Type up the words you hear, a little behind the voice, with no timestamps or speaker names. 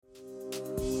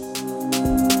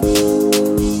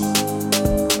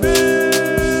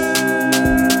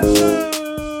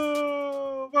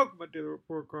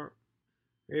report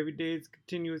card. Every day it's a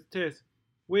continuous test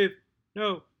with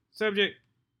no subject.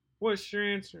 What's your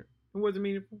answer? And was it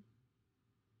meaningful?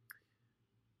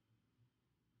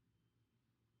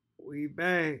 We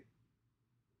back.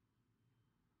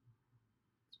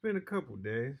 It's been a couple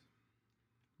days.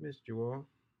 Missed you all.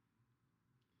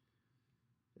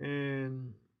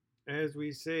 And as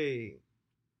we say,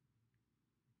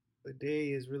 a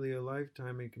day is really a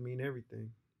lifetime. It can mean everything.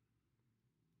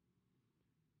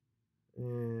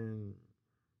 And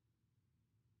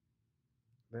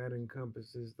that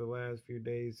encompasses the last few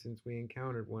days since we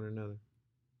encountered one another.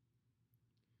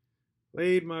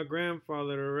 Laid my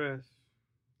grandfather to rest,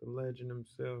 the legend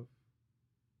himself,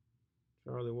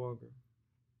 Charlie Walker.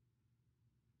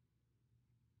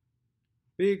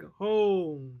 Big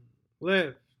hole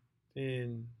left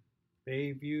in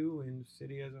Bayview and the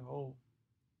city as a whole.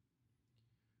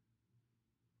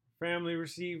 Family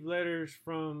received letters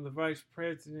from the vice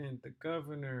president, the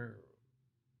governor,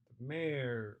 the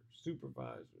mayor,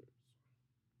 supervisors.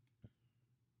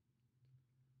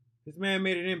 This man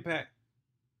made an impact.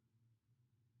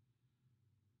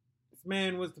 This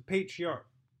man was the patriarch.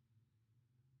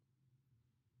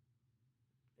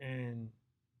 And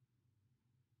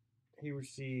he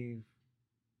received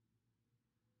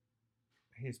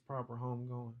his proper home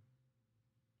going.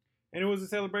 And it was a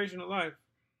celebration of life.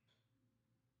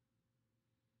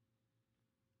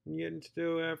 And yet and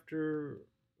still after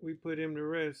we put him to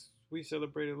rest, we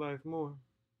celebrated life more.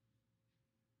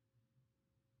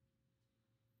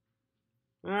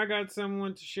 And I got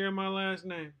someone to share my last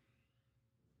name.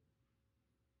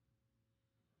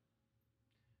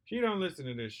 She don't listen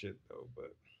to this shit though,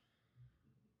 but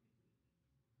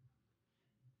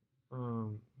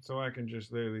so I can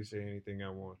just literally say anything I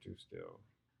want to still.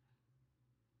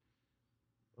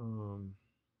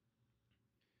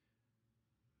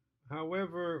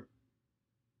 However,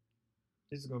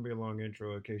 this is gonna be a long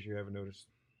intro in case you haven't noticed,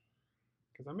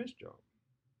 because I missed y'all.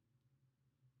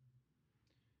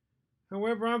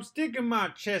 However, I'm sticking my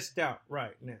chest out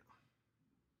right now.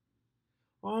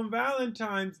 On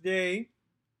Valentine's Day,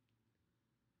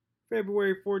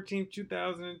 February 14th,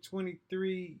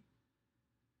 2023,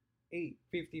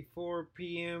 8:54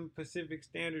 p.m. Pacific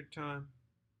Standard Time.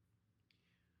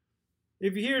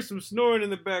 If you hear some snoring in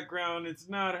the background, it's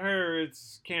not her,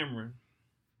 it's Cameron.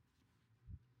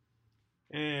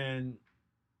 And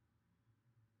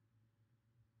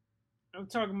I'm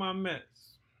talking my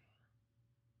mess.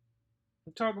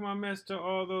 I'm talking my mess to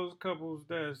all those couples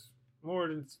that's more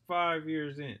than 5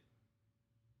 years in.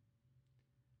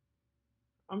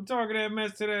 I'm talking that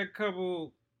mess to that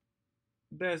couple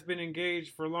that's been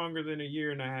engaged for longer than a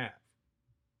year and a half.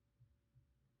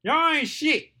 Y'all ain't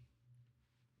shit.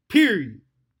 Period.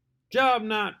 Job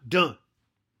not done.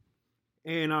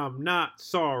 And I'm not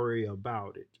sorry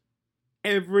about it.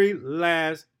 Every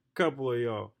last couple of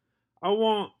y'all. I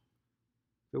want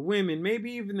the women,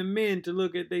 maybe even the men, to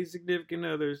look at their significant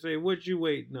other and say, what you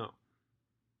waiting on?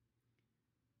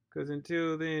 Because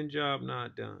until then, job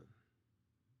not done.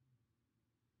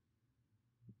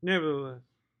 Nevertheless,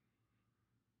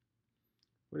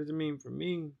 what does it mean for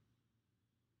me?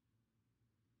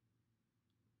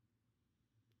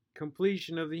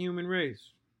 Completion of the human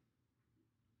race.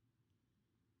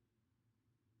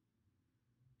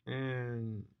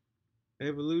 And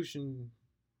evolution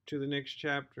to the next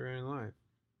chapter in life.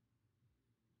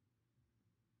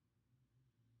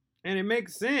 And it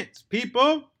makes sense,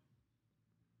 people.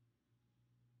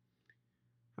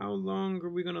 How long are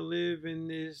we going to live in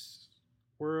this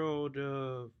world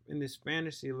of, in this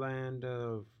fantasy land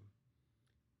of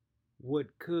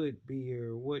what could be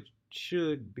or what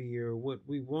should be or what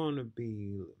we want to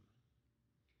be?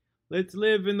 Let's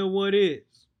live in the what is.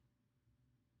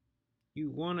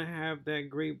 You want to have that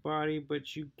great body,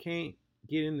 but you can't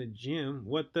get in the gym.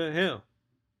 What the hell?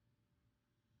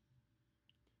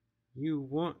 You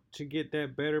want to get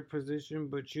that better position,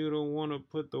 but you don't want to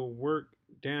put the work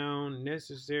down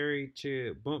necessary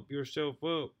to bump yourself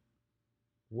up.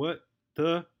 What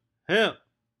the hell?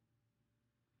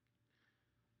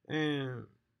 And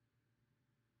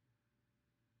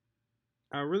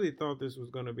I really thought this was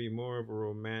going to be more of a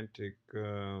romantic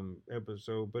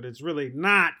episode, but it's really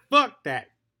not. Fuck that.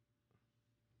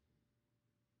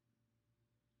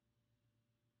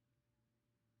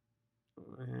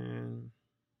 And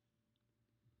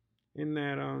in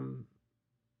that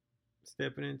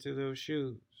stepping into those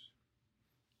shoes.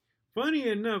 Funny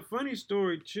enough, funny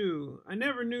story too. I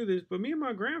never knew this, but me and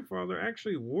my grandfather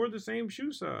actually wore the same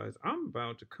shoe size. I'm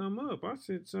about to come up. I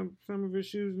sent some of his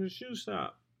shoes in the shoe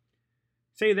shop.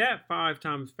 Say that 5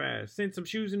 times fast. Sent some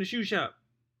shoes in the shoe shop.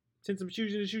 Sent some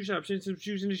shoes in the shoe shop. Sent some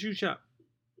shoes in the shoe shop.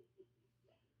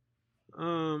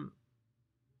 Um,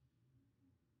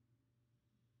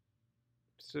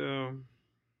 so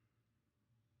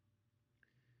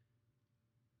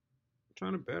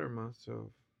trying to better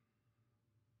myself.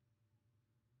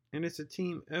 And it's a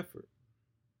team effort.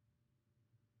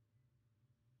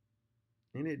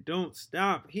 And it don't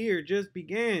stop here, it just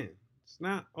began. It's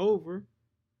not over.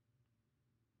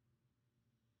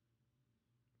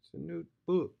 It's a new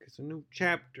book. It's a new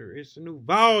chapter. It's a new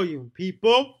volume,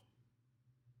 people.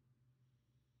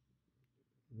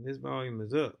 And this volume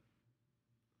is up.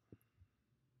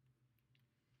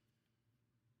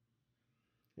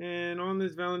 And on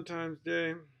this Valentine's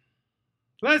Day,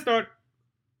 let's start.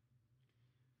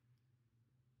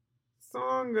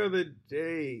 Song of the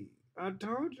day. I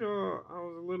told y'all I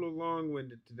was a little long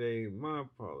winded today. My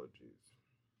apologies.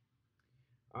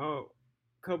 A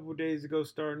couple days ago,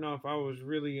 starting off, I was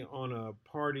really on a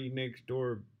Party Next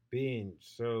Door binge.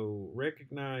 So,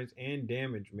 Recognize and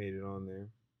Damage made it on there.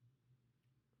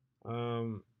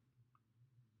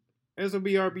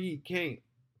 SOBRB Kane,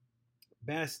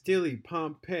 Bastille,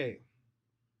 Pompeii.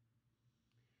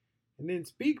 And then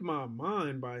Speak My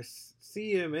Mind by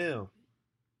CML.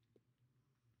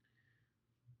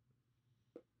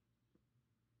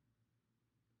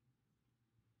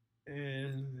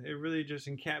 And it really just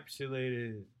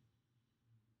encapsulated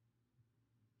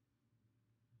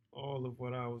all of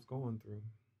what I was going through.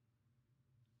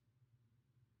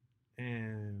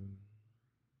 And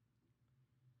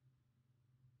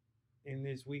in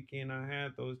this weekend, I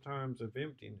had those times of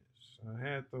emptiness. I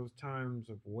had those times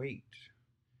of weight.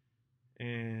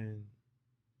 And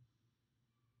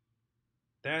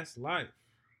that's life.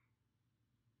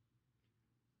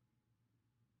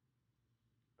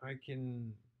 I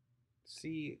can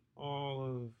see all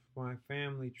of my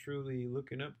family truly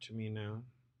looking up to me now.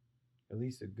 At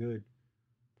least a good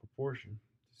proportion,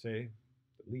 to say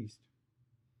the least.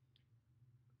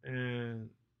 And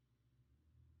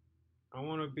I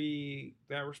want to be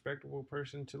that respectable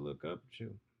person to look up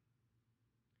to.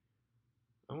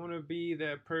 I want to be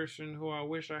that person who I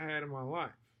wish I had in my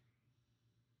life.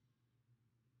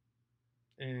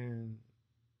 And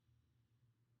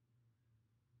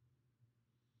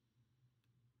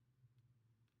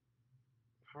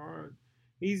hard,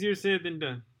 easier said than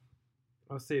done.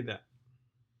 I'll say that.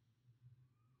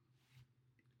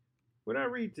 What I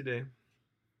read today?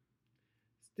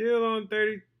 Still on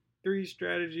 33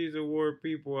 Strategies Award,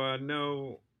 people. I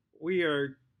know we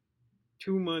are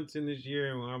 2 months in this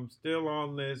year and I'm still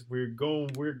on this. We're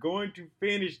going to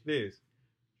finish this.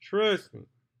 Trust me.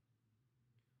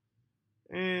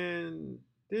 And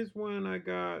this one I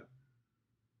got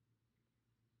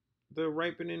the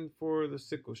ripening for the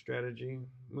sickle strategy,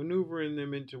 maneuvering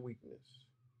them into weakness.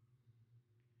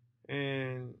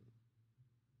 And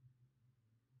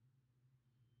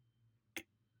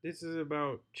this is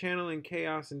about channeling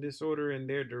chaos and disorder in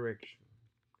their direction.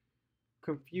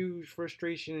 Confused,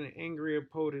 frustration, and angry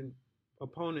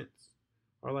opponents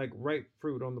are like ripe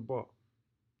fruit on the ball.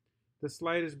 The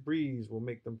slightest breeze will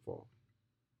make them fall.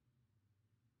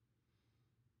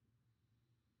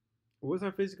 Was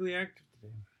I physically active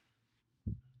today?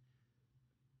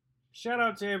 Shout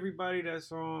out to everybody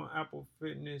that's on Apple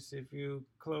Fitness. If you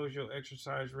close your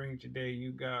exercise ring today,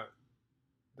 you got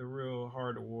the Real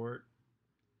Hard Award.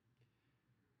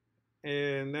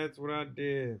 And that's what I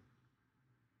did.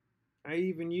 I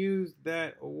even used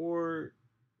that award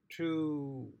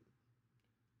to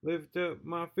lift up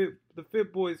the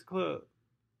Fit Boys Club.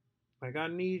 Like I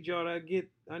need y'all to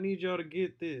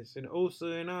get this. And Osa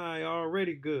and I are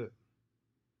already good.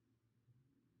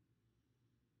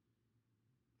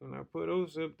 And I put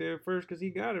Osa up there first because he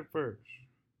got it first.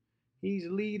 He's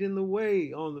leading the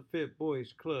way on the Fit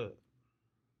Boys Club.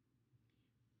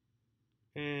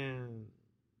 And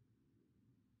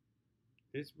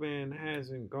this man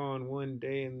hasn't gone one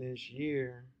day in this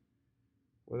year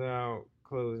without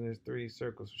closing his 3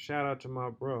 circles. So shout out to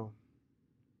my bro.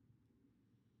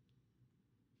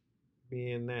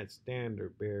 Being that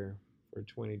standard bearer for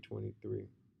 2023.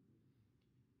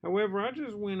 However, I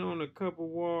just went on a couple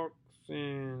walks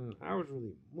and I was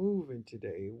really moving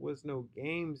today. There was no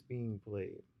games being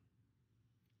played.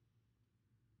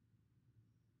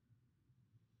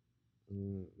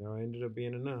 And that ended up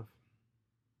being enough.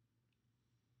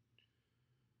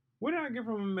 What did I get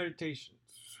from my meditations?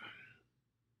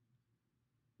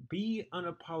 Be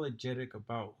unapologetic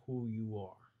about who you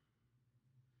are.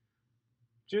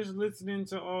 Just listening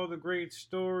to all the great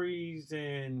stories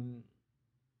and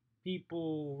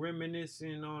people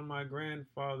reminiscing on my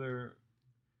grandfather,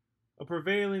 a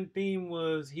prevailing theme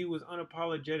was he was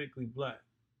unapologetically black.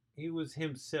 He was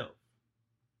himself.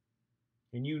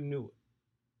 And you knew it.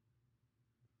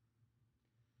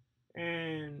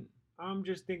 And I'm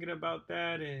just thinking about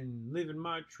that and living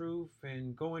my truth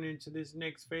and going into this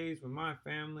next phase with my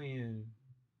family. And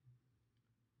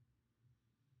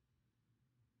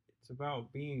it's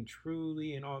about being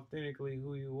truly and authentically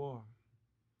who you are.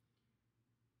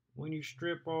 When you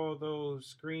strip all those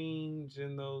screens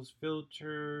and those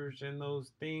filters and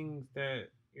those things that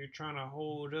you're trying to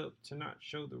hold up to not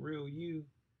show the real you,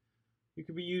 you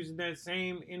could be using that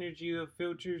same energy of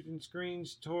filters and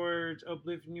screens towards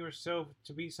uplifting yourself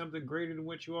to be something greater than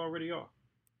what you already are.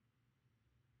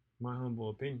 My humble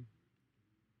opinion.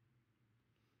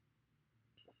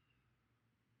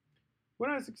 What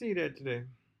I succeed at today?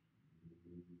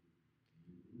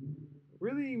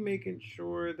 Really making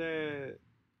sure that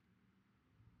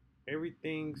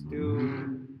everything still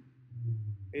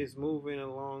is moving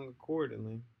along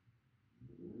accordingly.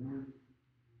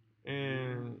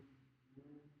 And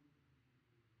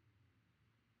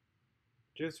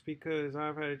just because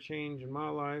I've had a change in my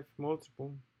life,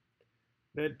 multiple,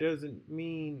 that doesn't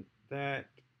mean that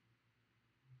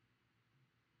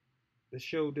the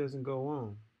show doesn't go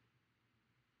on.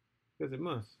 Because it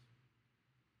must.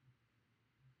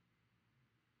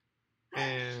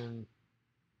 And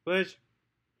bless you.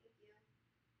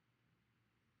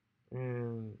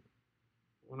 And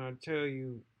when I tell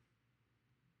you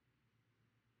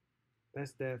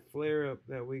that's that flare up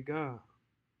that we got,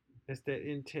 that's that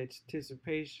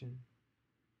anticipation,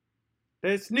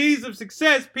 that sneeze of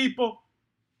success, people.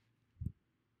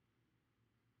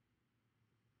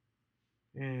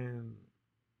 And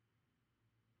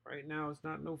right now, it's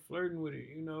not no flirting with it.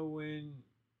 You know, when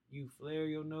you flare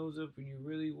your nose up and you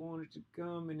really want it to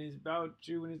come and it's about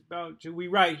you and it's about you, we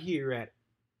right here at it.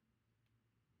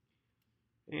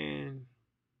 And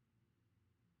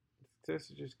success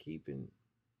is just keeping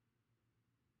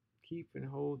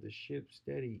hold the ship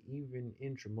steady, even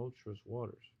in tumultuous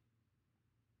waters.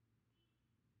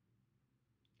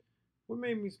 What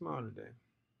made me smile today?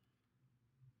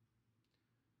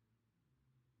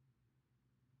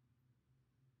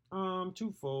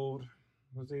 Twofold.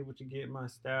 Was able to get my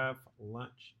staff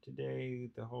lunch today,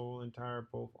 the whole entire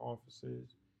both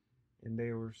offices, and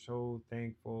they were so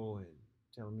thankful and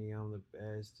telling me I'm the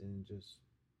best, and just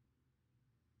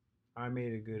I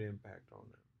made a good impact on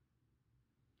them.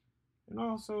 And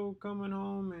also coming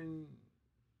home and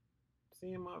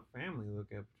seeing my family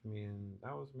look up to me, and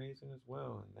that was amazing as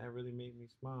well, and that really made me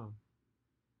smile.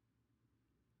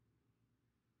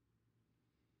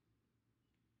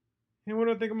 And what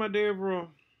do I think of my day overall?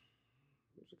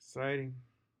 It was exciting.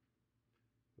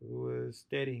 It was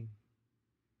steady.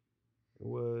 It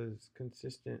was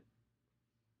consistent.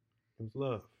 It was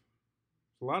love.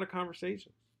 It's a lot of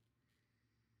conversations.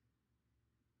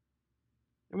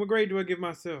 And what grade do I give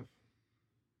myself?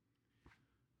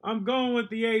 I'm going with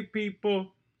the A,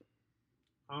 people.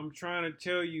 I'm trying to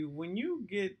tell you, when you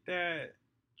get that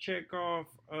check off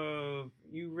of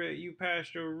you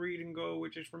passed your reading goal,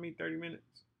 which is for me 30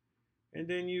 minutes, and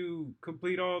then you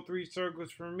complete all three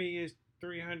circles. For me is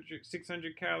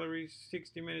 600 calories,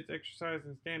 60 minutes exercise,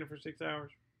 and standing for 6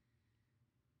 hours.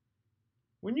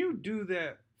 When you do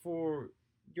that for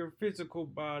your physical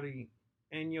body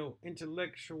and your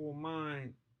intellectual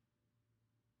mind,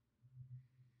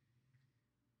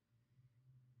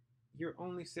 you're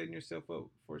only setting yourself up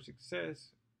for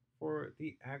success for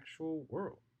the actual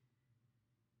world.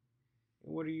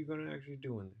 And what are you going to actually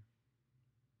do in there?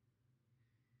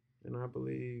 And I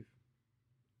believe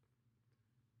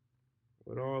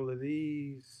with all of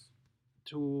these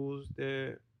tools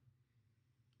that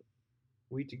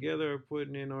we together are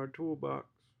putting in our toolbox,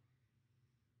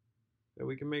 that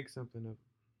we can make something of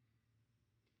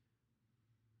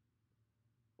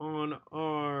it. On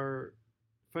our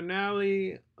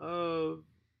finale of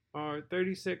our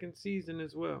 32nd season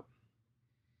as well.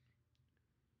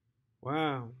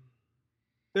 Wow.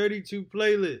 32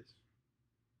 playlists.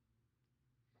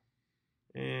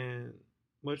 And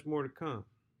much more to come.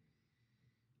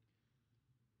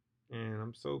 And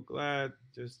I'm so glad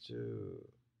just to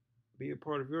be a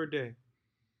part of your day.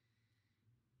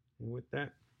 And with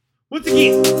that, once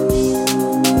again,